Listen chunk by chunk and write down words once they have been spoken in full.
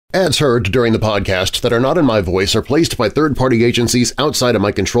Ads heard during the podcast that are not in my voice are placed by third-party agencies outside of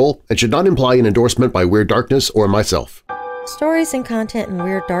my control and should not imply an endorsement by Weird Darkness or myself. Stories and content in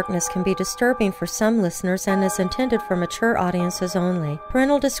Weird Darkness can be disturbing for some listeners and is intended for mature audiences only.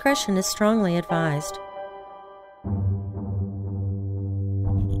 Parental discretion is strongly advised.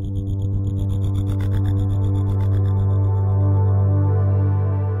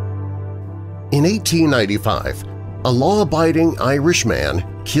 In 1895, a law-abiding Irish man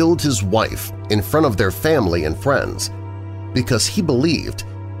killed his wife in front of their family and friends because he believed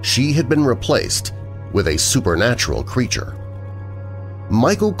she had been replaced with a supernatural creature.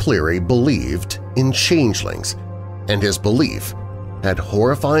 Michael Cleary believed in changelings, and his belief had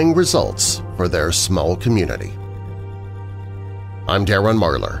horrifying results for their small community. I'm Darren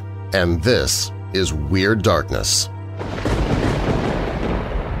Marlar, and this is Weird Darkness.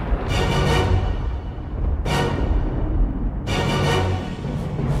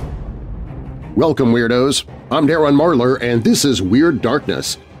 Welcome, Weirdos! I'm Darren Marlar, and this is Weird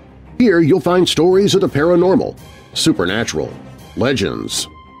Darkness. Here you'll find stories of the paranormal, supernatural, legends,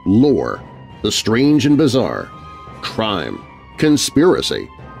 lore, the strange and bizarre, crime, conspiracy,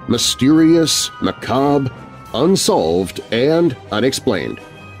 mysterious, macabre, unsolved, and unexplained.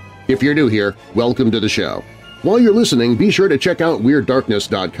 If you're new here, welcome to the show. While you're listening, be sure to check out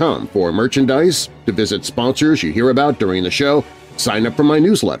WeirdDarkness.com for merchandise, to visit sponsors you hear about during the show, sign up for my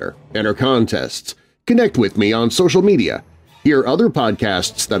newsletter, enter contests, connect with me on social media, hear other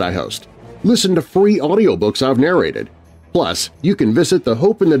podcasts that I host, listen to free audiobooks I've narrated. Plus, you can visit the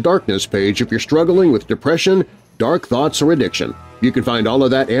Hope in the Darkness page if you're struggling with depression, dark thoughts, or addiction. You can find all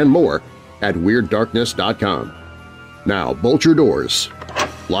of that and more at WeirdDarkness.com. Now bolt your doors,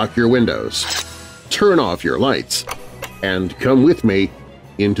 lock your windows, turn off your lights, and come with me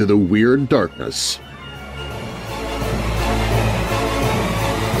into the Weird Darkness.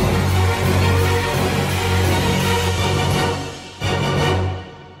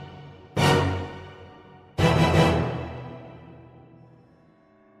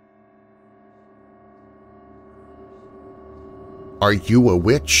 Are you a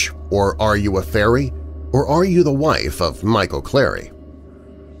witch, or are you a fairy, or are you the wife of Michael Cleary?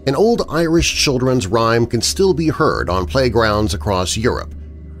 An old Irish children's rhyme can still be heard on playgrounds across Europe,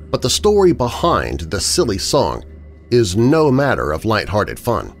 but the story behind the silly song is no matter of lighthearted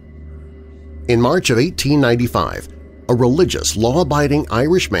fun. In March of 1895, a religious, law-abiding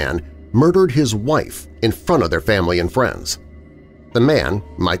Irish man murdered his wife in front of their family and friends. The man,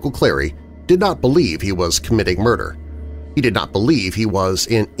 Michael Cleary, did not believe he was committing murder. He did not believe he was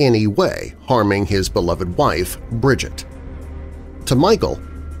in any way harming his beloved wife, Bridget. To Michael,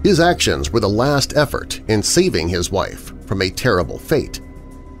 his actions were the last effort in saving his wife from a terrible fate.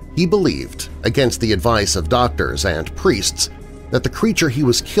 He believed, against the advice of doctors and priests, that the creature he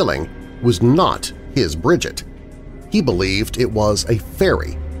was killing was not his Bridget. He believed it was a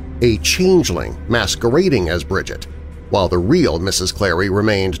fairy, a changeling masquerading as Bridget, while the real Mrs. Cleary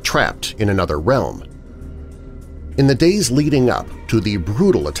remained trapped in another realm. In the days leading up to the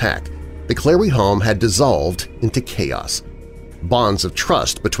brutal attack, the Cleary home had dissolved into chaos. Bonds of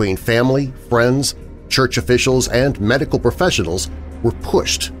trust between family, friends, church officials, and medical professionals were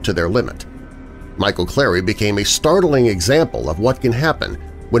pushed to their limit. Michael Cleary became a startling example of what can happen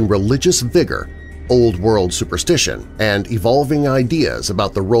when religious vigor, old-world superstition, and evolving ideas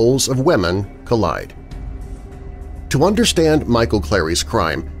about the roles of women collide. To understand Michael Cleary's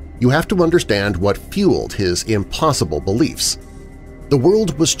crime, you have to understand what fueled his impossible beliefs. The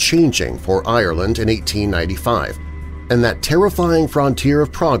world was changing for Ireland in 1895, and that terrifying frontier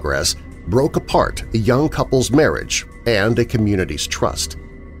of progress broke apart a young couple's marriage and a community's trust.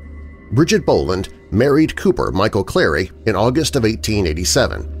 Bridget Boland married Cooper Michael Cleary in August of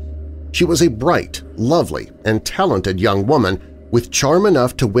 1887. She was a bright, lovely, and talented young woman with charm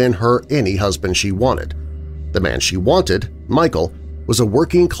enough to win her any husband she wanted. The man she wanted, Michael, was a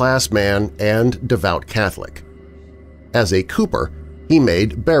working-class man and devout Catholic. As a cooper, he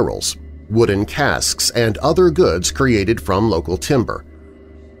made barrels, wooden casks, and other goods created from local timber.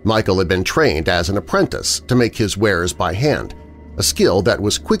 Michael had been trained as an apprentice to make his wares by hand, a skill that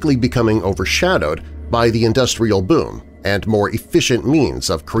was quickly becoming overshadowed by the industrial boom and more efficient means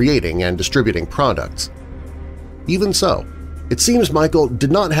of creating and distributing products. Even so, it seems Michael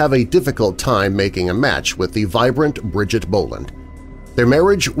did not have a difficult time making a match with the vibrant Bridget Boland. Their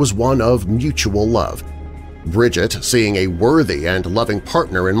marriage was one of mutual love, Bridget seeing a worthy and loving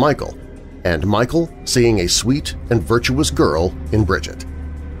partner in Michael, and Michael seeing a sweet and virtuous girl in Bridget.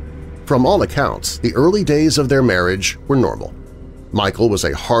 From all accounts, the early days of their marriage were normal. Michael was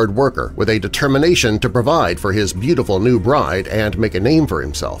a hard worker with a determination to provide for his beautiful new bride and make a name for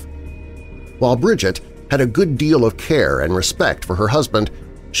himself. While Bridget had a good deal of care and respect for her husband,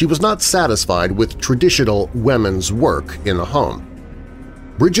 she was not satisfied with traditional women's work in the home.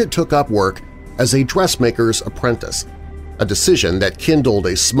 Bridget took up work as a dressmaker's apprentice, a decision that kindled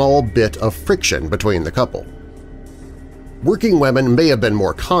a small bit of friction between the couple. Working women may have been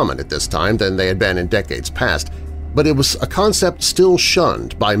more common at this time than they had been in decades past, but it was a concept still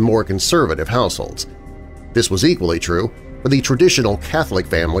shunned by more conservative households. This was equally true for the traditional Catholic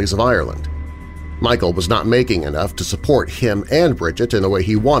families of Ireland. Michael was not making enough to support him and Bridget in the way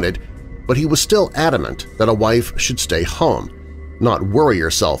he wanted, but he was still adamant that a wife should stay home, not worry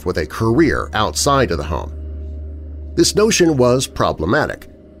herself with a career outside of the home. This notion was problematic.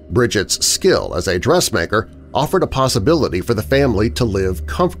 Bridget's skill as a dressmaker offered a possibility for the family to live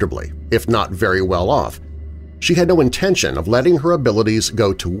comfortably, if not very well off. She had no intention of letting her abilities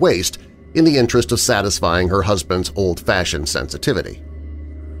go to waste in the interest of satisfying her husband's old-fashioned sensitivity.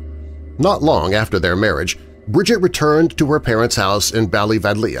 Not long after their marriage, Bridget returned to her parents' house in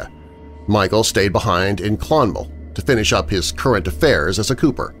Ballyvadlia. Michael stayed behind in Clonmel to finish up his current affairs as a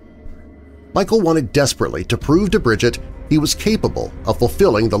cooper. Michael wanted desperately to prove to Bridget he was capable of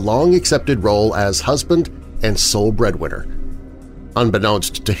fulfilling the long-accepted role as husband and sole breadwinner.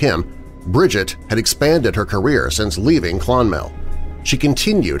 Unbeknownst to him, Bridget had expanded her career since leaving Clonmel. She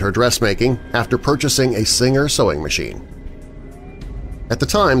continued her dressmaking after purchasing a Singer sewing machine. At the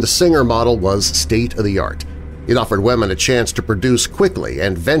time, the Singer model was state-of-the-art. It offered women a chance to produce quickly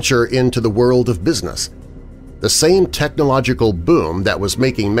and venture into the world of business. The same technological boom that was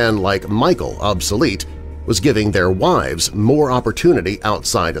making men like Michael obsolete was giving their wives more opportunity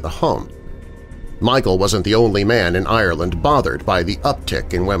outside of the home. Michael wasn't the only man in Ireland bothered by the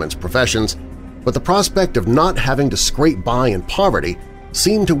uptick in women's professions, but the prospect of not having to scrape by in poverty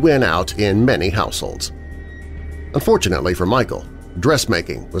seemed to win out in many households. Unfortunately for Michael,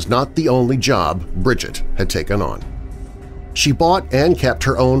 dressmaking was not the only job Bridget had taken on. She bought and kept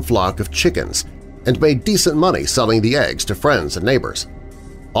her own flock of chickens and made decent money selling the eggs to friends and neighbors.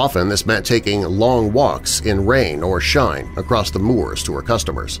 Often this meant taking long walks in rain or shine across the moors to her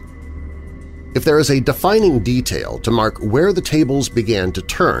customers. If there is a defining detail to mark where the tables began to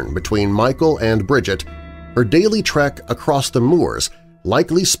turn between Michael and Bridget, her daily trek across the moors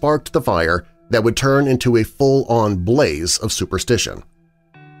likely sparked the fire that would turn into a full-on blaze of superstition.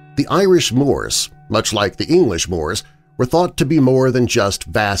 The Irish moors, much like the English moors, were thought to be more than just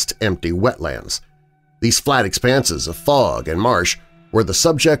vast empty wetlands. These flat expanses of fog and marsh were the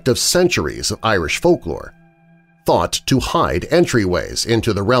subject of centuries of Irish folklore. Thought to hide entryways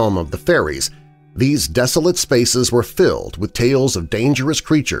into the realm of the fairies, these desolate spaces were filled with tales of dangerous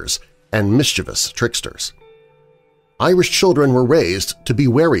creatures and mischievous tricksters. Irish children were raised to be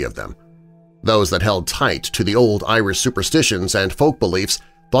wary of them. Those that held tight to the old Irish superstitions and folk beliefs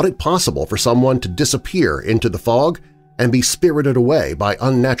thought it possible for someone to disappear into the fog and be spirited away by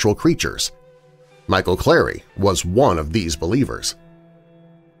unnatural creatures. Michael Cleary was one of these believers.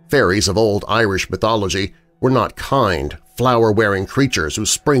 Fairies of old Irish mythology were not kind, flower-wearing creatures who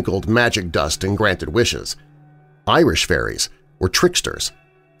sprinkled magic dust and granted wishes. Irish fairies were tricksters,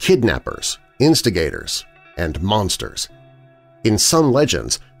 kidnappers, instigators, and monsters. In some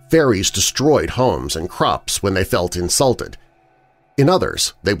legends, fairies destroyed homes and crops when they felt insulted. In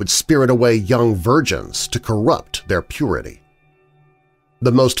others, they would spirit away young virgins to corrupt their purity.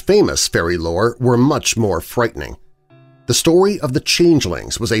 The most famous fairy lore were much more frightening. The story of the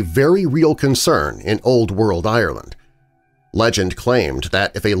changelings was a very real concern in Old World Ireland. Legend claimed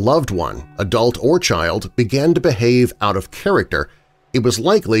that if a loved one, adult or child, began to behave out of character, it was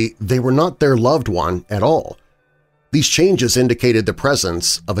likely they were not their loved one at all. These changes indicated the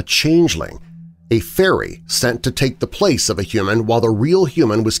presence of a changeling, a fairy sent to take the place of a human while the real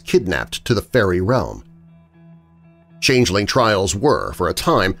human was kidnapped to the fairy realm. Changeling trials were, for a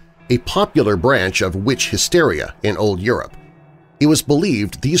time, a popular branch of witch hysteria in Old Europe. It was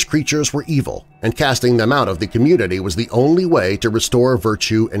believed these creatures were evil, and casting them out of the community was the only way to restore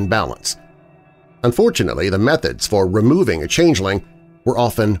virtue and balance. Unfortunately, the methods for removing a changeling were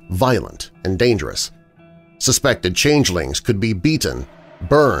often violent and dangerous. Suspected changelings could be beaten,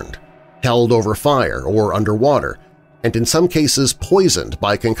 burned, held over fire or underwater, and in some cases poisoned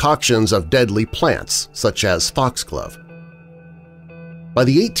by concoctions of deadly plants such as foxglove. By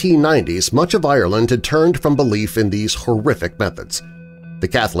the 1890s, much of Ireland had turned from belief in these horrific methods. The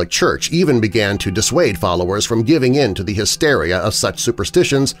Catholic Church even began to dissuade followers from giving in to the hysteria of such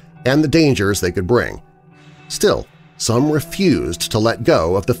superstitions and the dangers they could bring. Still, some refused to let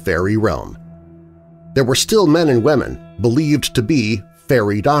go of the fairy realm. there were still men and women believed to be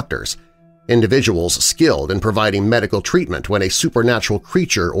fairy doctors, individuals skilled in providing medical treatment when a supernatural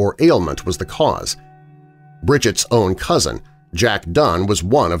creature or ailment was the cause. Bridget's own cousin, Jack Dunn, was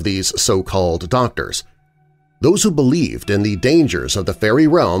one of these so-called doctors. Those who believed in the dangers of the fairy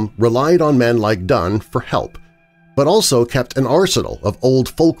realm relied on men like Dunn for help, but also kept an arsenal of old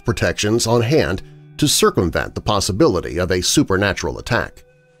folk protections on hand to circumvent the possibility of a supernatural attack.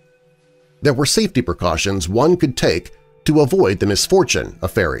 There were safety precautions one could take to avoid the misfortune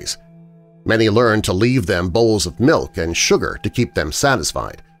of fairies. Many learned to leave them bowls of milk and sugar to keep them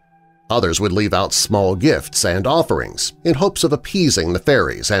satisfied. Others would leave out small gifts and offerings in hopes of appeasing the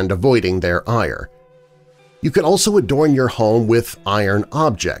fairies and avoiding their ire. You could also adorn your home with iron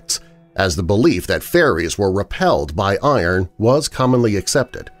objects, as the belief that fairies were repelled by iron was commonly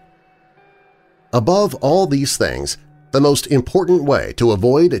accepted. Above all these things, the most important way to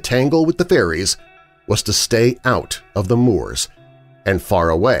avoid a tangle with the fairies was to stay out of the moors and far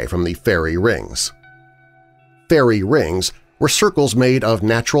away from the fairy rings. Fairy rings were circles made of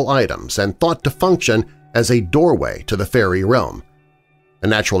natural items and thought to function as a doorway to the fairy realm. A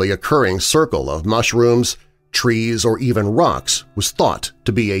naturally occurring circle of mushrooms, trees, or even rocks was thought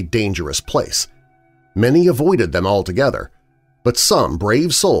to be a dangerous place. Many avoided them altogether, but some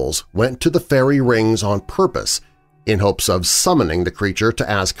brave souls went to the fairy rings on purpose in hopes of summoning the creature to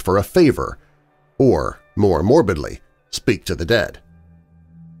ask for a favor, or, more morbidly, speak to the dead.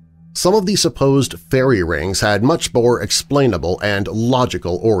 Some of the supposed fairy rings had much more explainable and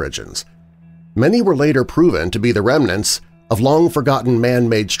logical origins. Many were later proven to be the remnants of long-forgotten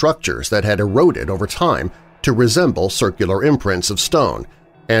man-made structures that had eroded over time to resemble circular imprints of stone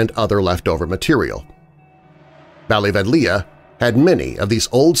and other leftover material. Ballyvedlia had many of these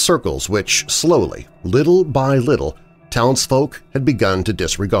old circles which slowly, little by little, townsfolk had begun to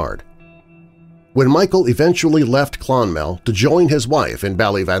disregard. When Michael eventually left Clonmel to join his wife in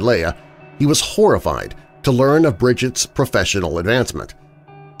Ballyvedlia, he was horrified to learn of Bridget's professional advancement.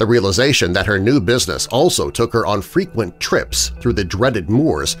 The realization that her new business also took her on frequent trips through the dreaded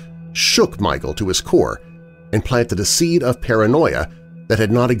moors shook Michael to his core and planted a seed of paranoia that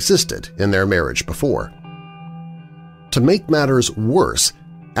had not existed in their marriage before. To make matters worse,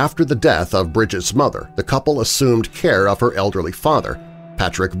 after the death of Bridget's mother, the couple assumed care of her elderly father,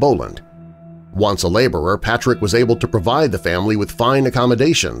 Patrick Boland. Once a laborer, Patrick was able to provide the family with fine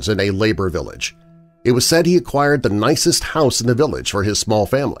accommodations in a labor village. It was said he acquired the nicest house in the village for his small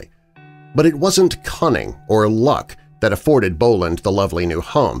family. But it wasn't cunning or luck that afforded Boland the lovely new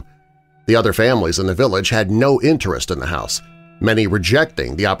home. The other families in the village had no interest in the house, many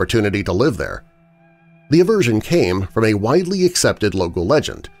rejecting the opportunity to live there. The aversion came from a widely accepted local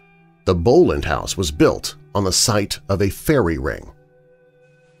legend. The Boland house was built on the site of a fairy ring.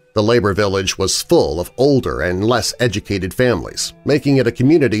 The labor village was full of older and less educated families, making it a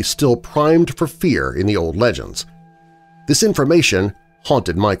community still primed for fear in the old legends. This information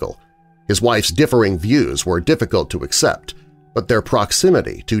haunted Michael. His wife's differing views were difficult to accept, but their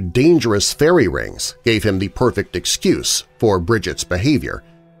proximity to dangerous fairy rings gave him the perfect excuse for Bridget's behavior.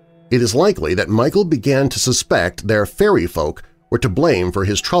 It is likely that Michael began to suspect their fairy folk were to blame for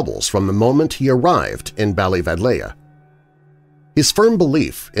his troubles from the moment he arrived in Ballyvedlia. His firm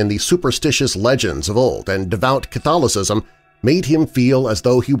belief in the superstitious legends of old and devout Catholicism made him feel as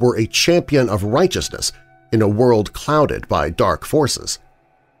though he were a champion of righteousness in a world clouded by dark forces.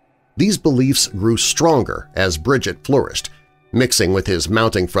 These beliefs grew stronger as Bridget flourished, mixing with his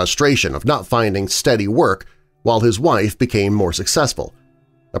mounting frustration of not finding steady work while his wife became more successful.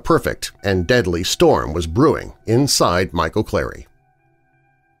 A perfect and deadly storm was brewing inside Michael CLEARY.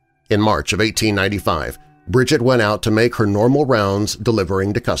 In March of 1895, Bridget went out to make her normal rounds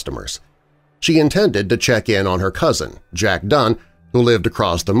delivering to customers. She intended to check in on her cousin, Jack Dunn, who lived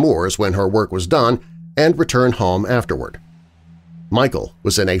across the moors when her work was done, and return home afterward. Michael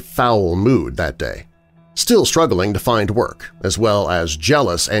was in a foul mood that day, still struggling to find work, as well as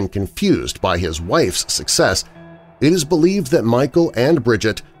jealous and confused by his wife's success. It is believed that Michael and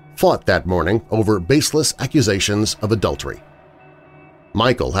Bridget fought that morning over baseless accusations of adultery.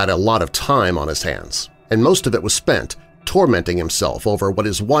 Michael had a lot of time on his hands, and most of it was spent tormenting himself over what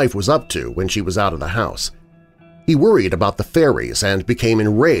his wife was up to when she was out of the house. He worried about the fairies and became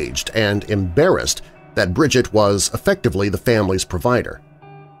enraged and embarrassed that Bridget was effectively the family's provider.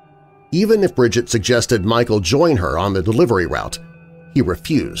 Even if Bridget suggested Michael join her on the delivery route, he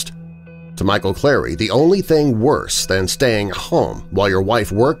refused. To Michael CLEARY, the only thing worse than staying home while your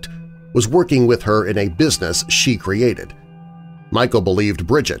wife worked was working with her in a business she created. Michael believed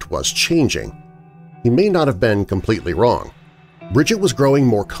Bridget was changing. He may not have been completely wrong. Bridget was growing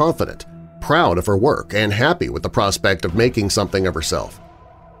more confident, proud of her work and happy with the prospect of making something of herself.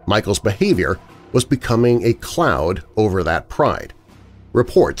 Michael's behavior was becoming a cloud over that pride.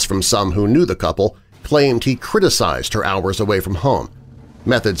 Reports from some who knew the couple claimed he criticized her hours away from home,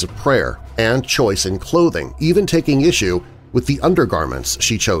 methods of prayer, and choice in clothing, even taking issue with the undergarments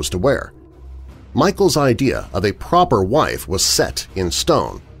she chose to wear. Michael's idea of a proper wife was set in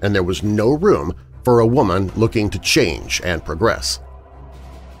stone, and there was no room for a woman looking to change and progress.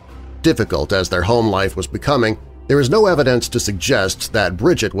 Difficult as their home life was becoming, there is no evidence to suggest that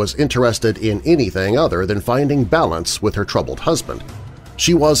Bridget was interested in anything other than finding balance with her troubled husband.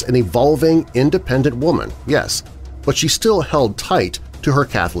 She was an evolving, independent woman, yes, but she still held tight to her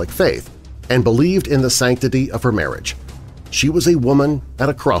Catholic faith and believed in the sanctity of her marriage. She was a woman at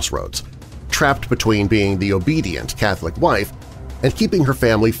a crossroads, trapped between being the obedient Catholic wife and keeping her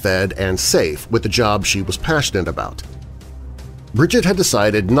family fed and safe with the job she was passionate about. Bridget had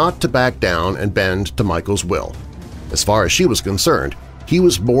decided not to back down and bend to Michael's will. As far as she was concerned, he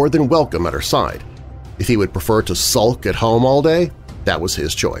was more than welcome at her side. If he would prefer to sulk at home all day, that was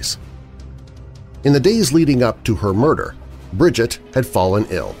his choice. In the days leading up to her murder, Bridget had fallen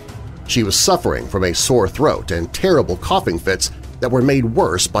ill. She was suffering from a sore throat and terrible coughing fits that were made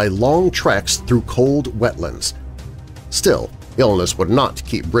worse by long treks through cold wetlands. Still, illness would not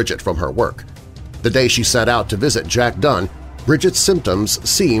keep Bridget from her work. The day she set out to visit Jack Dunn, Bridget's symptoms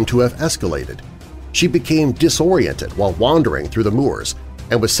seemed to have escalated. She became disoriented while wandering through the moors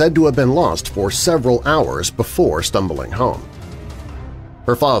and was said to have been lost for several hours before stumbling home.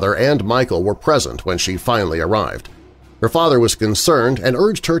 Her father and Michael were present when she finally arrived. Her father was concerned and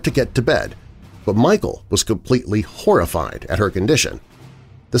urged her to get to bed, but Michael was completely horrified at her condition.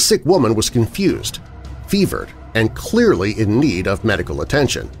 The sick woman was confused, fevered, and clearly in need of medical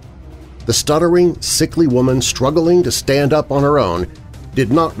attention. The stuttering, sickly woman struggling to stand up on her own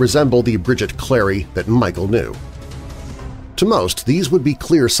did not resemble the Bridget CLEARY that Michael knew. To most, these would be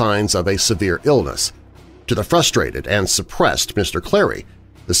clear signs of a severe illness. To the frustrated and suppressed Mr. CLEARY,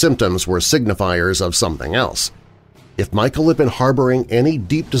 the symptoms were signifiers of something else. If Michael had been harboring any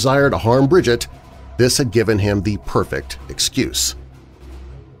deep desire to harm Bridget, this had given him the perfect excuse.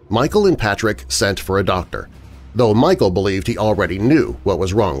 Michael and Patrick sent for a doctor, though Michael believed he already knew what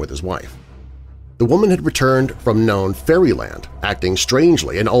was wrong with his wife. The woman had returned from known fairyland, acting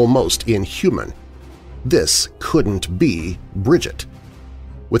strangely and almost inhuman. This couldn't be Bridget.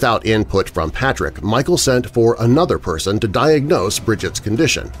 Without input from Patrick, Michael sent for another person to diagnose Bridget's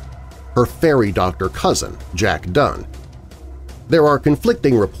condition, her fairy doctor cousin, Jack Dunn. There are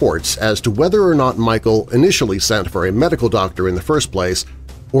conflicting reports as to whether or not Michael initially sent for a medical doctor in the first place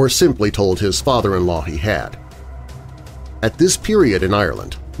or simply told his father-in-law he had. At this period in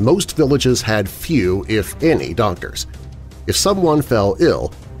Ireland, most villages had few, if any, doctors. If someone fell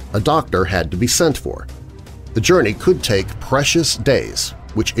ill, a doctor had to be sent for. The journey could take precious days,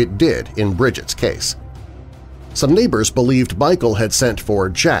 which it did in Bridget's case. Some neighbors believed Michael had sent for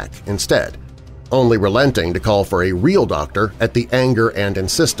Jack instead, only relenting to call for a real doctor at the anger and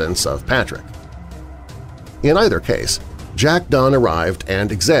insistence of Patrick. In either case, Jack Dunn arrived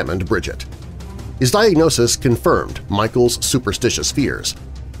and examined Bridget. His diagnosis confirmed Michael's superstitious fears.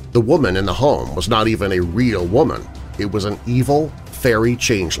 The woman in the home was not even a real woman, it was an evil fairy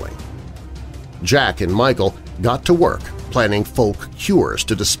changeling. Jack and Michael got to work planning folk cures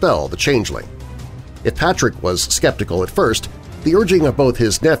to dispel the changeling. If Patrick was skeptical at first, the urging of both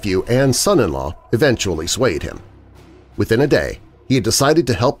his nephew and son-in-law eventually swayed him. Within a day, he had decided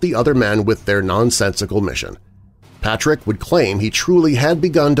to help the other men with their nonsensical mission. Patrick would claim he truly had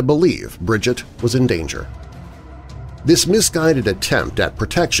begun to believe Bridget was in danger. This misguided attempt at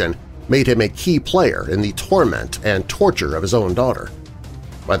protection made him a key player in the torment and torture of his own daughter.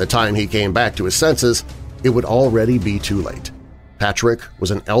 By the time he came back to his senses, it would already be too late. Patrick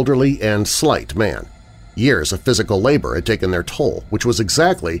was an elderly and slight man. Years of physical labor had taken their toll, which was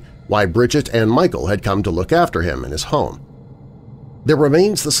exactly why Bridget and Michael had come to look after him in his home. There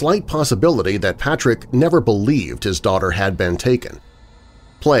remains the slight possibility that Patrick never believed his daughter had been taken.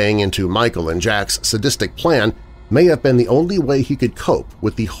 Playing into Michael and Jack's sadistic plan may have been the only way he could cope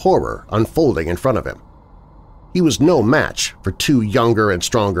with the horror unfolding in front of him. He was no match for two younger and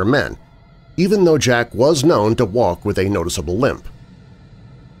stronger men, even though Jack was known to walk with a noticeable limp.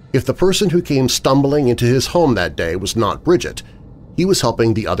 If the person who came stumbling into his home that day was not Bridget, he was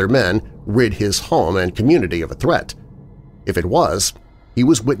helping the other men rid his home and community of a threat. If it was, he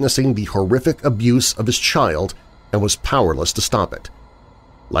was witnessing the horrific abuse of his child and was powerless to stop it.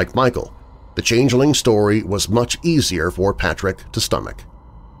 Like Michael, the changeling story was much easier for Patrick to stomach.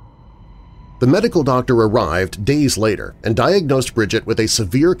 The medical doctor arrived days later and diagnosed Bridget with a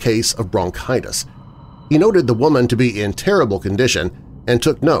severe case of bronchitis. He noted the woman to be in terrible condition and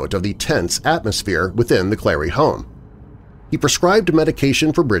took note of the tense atmosphere within the CLEARY home. He prescribed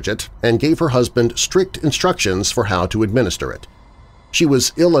medication for Bridget and gave her husband strict instructions for how to administer it. She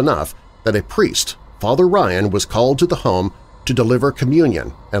was ill enough that a priest, Father Ryan, was called to the home to deliver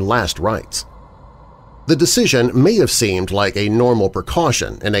communion and last rites. The decision may have seemed like a normal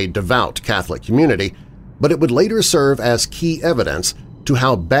precaution in a devout Catholic community, but it would later serve as key evidence to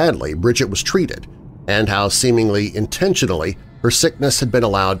how badly Bridget was treated and how seemingly intentionally her sickness had been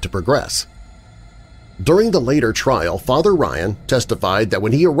allowed to progress. During the later trial, Father Ryan testified that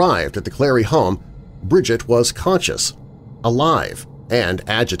when he arrived at the CLEARY home, Bridget was conscious, alive, and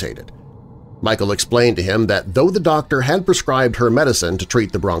agitated. Michael explained to him that though the doctor had prescribed her medicine to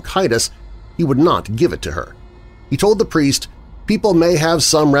treat the bronchitis, he would not give it to her. He told the priest, "People may have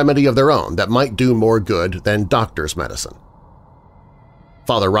some remedy of their own that might do more good than doctor's medicine."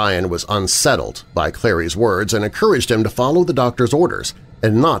 Father Ryan was unsettled by CLEARY's words and encouraged him to follow the doctor's orders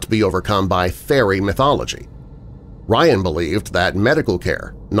and not be overcome by fairy mythology. Ryan believed that medical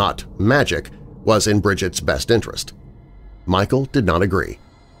care, not magic, was in Bridget's best interest. Michael did not agree.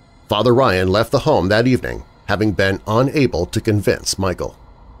 Father Ryan left the home that evening, having been unable to convince Michael.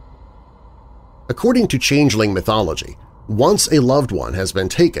 According to changeling mythology, once a loved one has been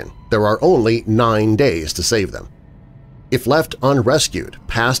taken, there are only 9 days to save them. If left unrescued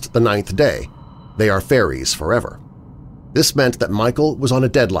past the 9th day, they are fairies forever. This meant that Michael was on a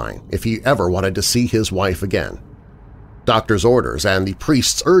deadline if he ever wanted to see his wife again. Doctor's orders and the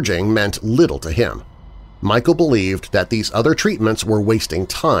priest's urging meant little to him. Michael believed that these other treatments were wasting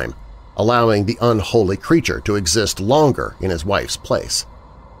time, allowing the unholy creature to exist longer in his wife's place.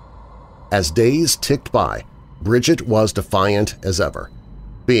 As days ticked by, Bridget was defiant as ever.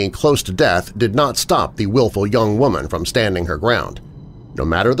 Being close to death did not stop the willful young woman from standing her ground. No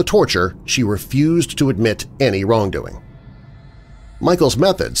matter the torture, she refused to admit any wrongdoing. Michael's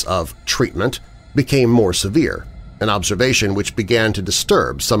methods of treatment became more severe, an observation which began to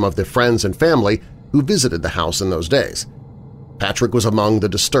disturb some of the friends and family who visited the house in those days. Patrick was among the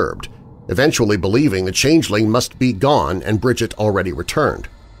disturbed, eventually believing the changeling must be gone and Bridget already returned.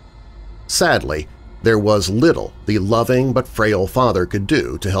 Sadly, there was little the loving but frail father could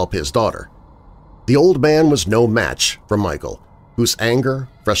do to help his daughter. The old man was no match for Michael, whose anger,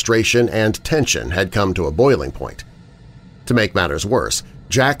 frustration, and tension had come to a boiling point. To make matters worse,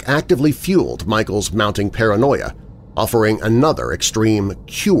 Jack actively fueled Michael's mounting paranoia, offering another extreme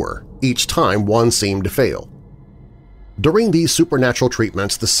cure each time one seemed to fail. During these supernatural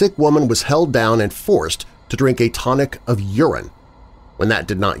treatments, the sick woman was held down and forced to drink a tonic of urine. When that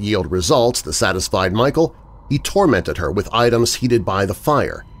did not yield results that satisfied Michael, he tormented her with items heated by the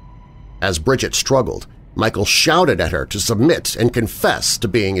fire. As Bridget struggled, Michael shouted at her to submit and confess to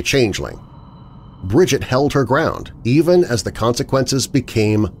being a changeling. Bridget held her ground, even as the consequences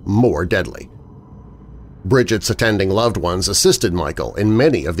became more deadly. Bridget's attending loved ones assisted Michael in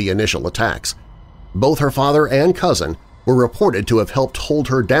many of the initial attacks. Both her father and cousin were reported to have helped hold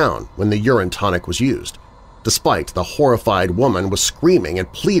her down when the urine tonic was used, despite the horrified woman was screaming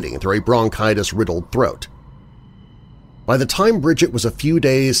and pleading through a bronchitis-riddled throat. By the time Bridget was a few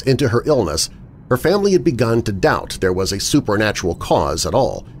days into her illness, her family had begun to doubt there was a supernatural cause at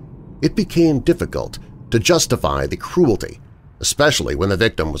all. It became difficult to justify the cruelty, especially when the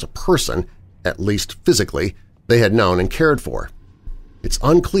victim was a person, at least physically, they had known and cared for. It's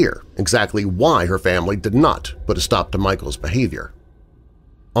unclear exactly why her family did not put a stop to Michael's behavior.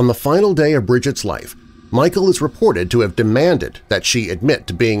 On the final day of Bridget's life, Michael is reported to have demanded that she admit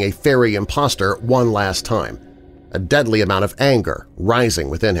to being a fairy imposter one last time, a deadly amount of anger rising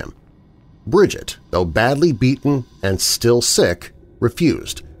within him. Bridget, though badly beaten and still sick,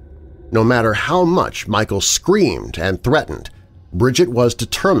 refused. No matter how much Michael screamed and threatened, Bridget was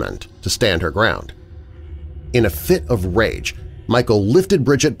determined to stand her ground. In a fit of rage, Michael lifted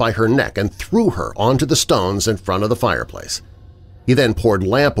Bridget by her neck and threw her onto the stones in front of the fireplace. He then poured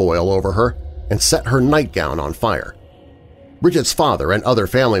lamp oil over her and set her nightgown on fire. Bridget's father and other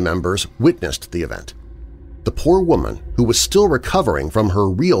family members witnessed the event. The poor woman, who was still recovering from her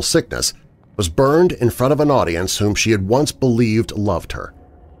real sickness, was burned in front of an audience whom she had once believed loved her.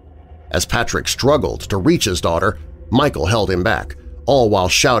 As Patrick struggled to reach his daughter, Michael held him back, all while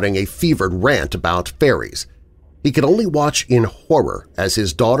shouting a fevered rant about fairies. He could only watch in horror as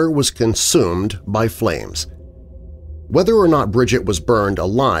his daughter was consumed by flames. Whether or not Bridget was burned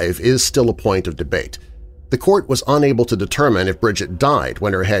alive is still a point of debate. The court was unable to determine if Bridget died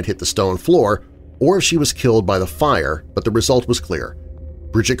when her head hit the stone floor or if she was killed by the fire, but the result was clear.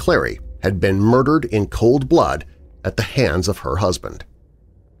 Bridget CLEARY had been murdered in cold blood at the hands of her husband.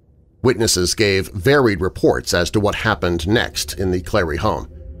 Witnesses gave varied reports as to what happened next in the CLEARY home.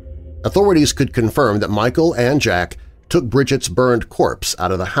 Authorities could confirm that Michael and Jack took Bridget's burned corpse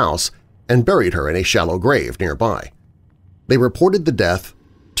out of the house and buried her in a shallow grave nearby. They reported the death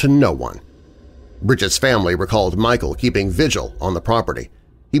to no one. Bridget's family recalled Michael keeping vigil on the property.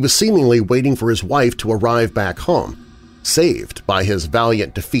 He was seemingly waiting for his wife to arrive back home, saved by his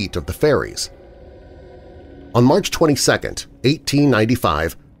valiant defeat of the fairies. On March 22,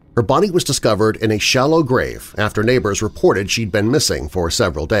 1895, her body was discovered in a shallow grave after neighbors reported she'd been missing for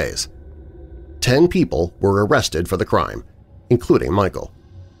several days. 10 people were arrested for the crime, including Michael.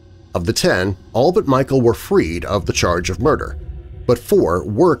 Of the 10, all but Michael were freed of the charge of murder, but 4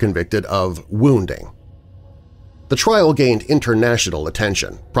 were convicted of wounding. The trial gained international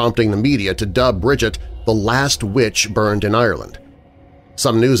attention, prompting the media to dub Bridget the last witch burned in Ireland.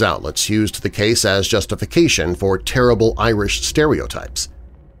 Some news outlets used the case as justification for terrible Irish stereotypes.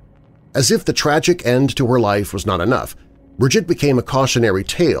 As if the tragic end to her life was not enough, Bridget became a cautionary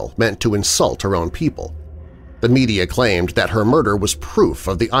tale meant to insult her own people. The media claimed that her murder was proof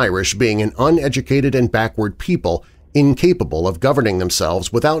of the Irish being an uneducated and backward people incapable of governing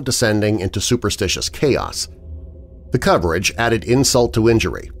themselves without descending into superstitious chaos. The coverage added insult to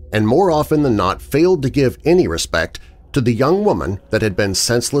injury, and more often than not failed to give any respect to the young woman that had been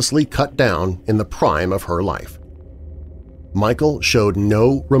senselessly cut down in the prime of her life. Michael showed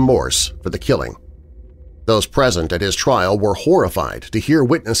no remorse for the killing. Those present at his trial were horrified to hear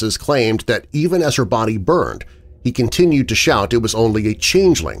witnesses claimed that even as her body burned, he continued to shout it was only a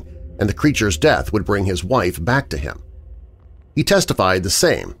changeling and the creature's death would bring his wife back to him. He testified the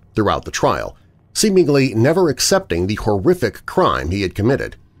same throughout the trial, seemingly never accepting the horrific crime he had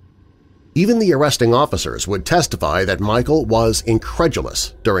committed. Even the arresting officers would testify that Michael was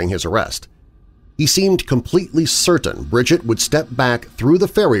incredulous during his arrest. He seemed completely certain Bridget would step back through the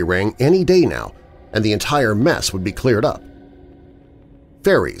fairy ring any day now, and the entire mess would be cleared up.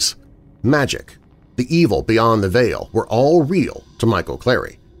 Fairies, magic, the evil beyond the veil were all real to Michael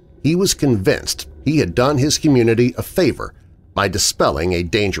CLEARY. He was convinced he had done his community a favor by dispelling a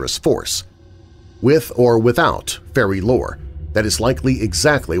dangerous force. With or without fairy lore, that is likely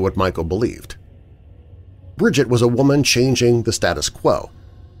exactly what Michael believed. Bridget was a woman changing the status quo.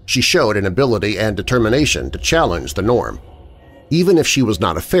 She showed an ability and determination to challenge the norm. Even if she was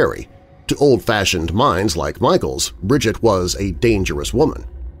not a fairy, to old-fashioned minds like Michael's, Bridget was a dangerous woman.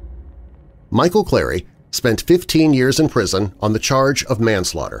 Michael CLEARY spent 15 years in prison on the charge of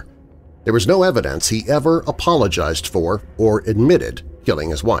manslaughter. There was no evidence he ever apologized for or admitted killing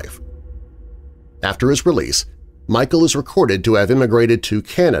his wife. After his release, Michael is recorded to have immigrated to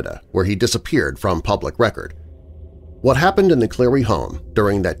Canada, where he disappeared from public record. What happened in the CLEARY home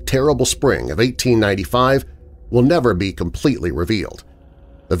during that terrible spring of 1895 will never be completely revealed.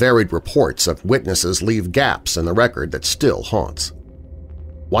 The varied reports of witnesses leave gaps in the record that still haunts.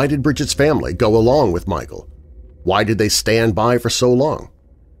 Why did Bridget's family go along with Michael? Why did they stand by for so long?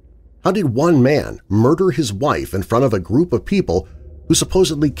 How did one man murder his wife in front of a group of people who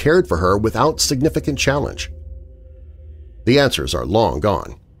supposedly cared for her without significant challenge? The answers are long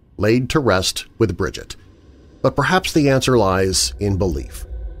gone, laid to rest with Bridget. But perhaps the answer lies in belief.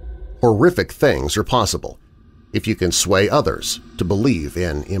 Horrific things are possible if you can sway others to believe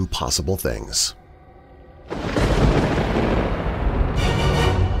in impossible things.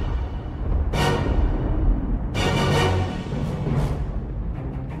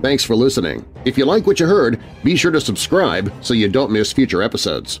 Thanks for listening. If you like what you heard, be sure to subscribe so you don't miss future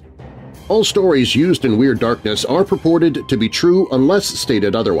episodes. All stories used in Weird Darkness are purported to be true unless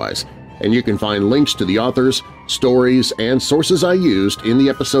stated otherwise, and you can find links to the authors, stories, and sources I used in the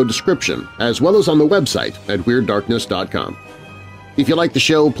episode description, as well as on the website at WeirdDarkness.com. If you like the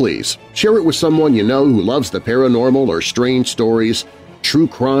show, please share it with someone you know who loves the paranormal or strange stories, true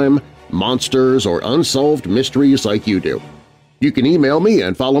crime, monsters, or unsolved mysteries like you do. You can email me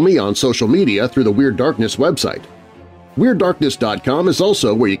and follow me on social media through the Weird Darkness website. WeirdDarkness.com is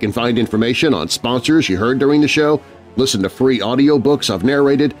also where you can find information on sponsors you heard during the show, listen to free audiobooks I've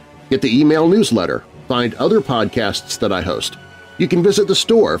narrated, get the email newsletter, find other podcasts that I host. You can visit the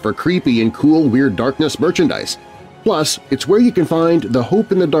store for creepy and cool Weird Darkness merchandise. Plus, it's where you can find the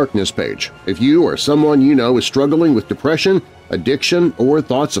Hope in the Darkness page if you or someone you know is struggling with depression, addiction, or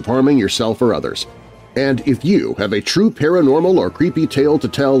thoughts of harming yourself or others. And if you have a true paranormal or creepy tale to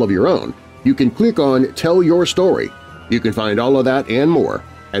tell of your own, you can click on Tell Your Story. You can find all of that and more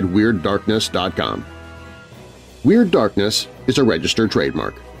at WeirdDarkness.com. Weird Darkness is a registered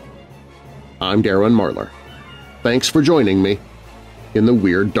trademark. I'm Darren Marlar. Thanks for joining me in the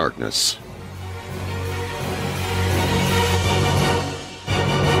Weird Darkness.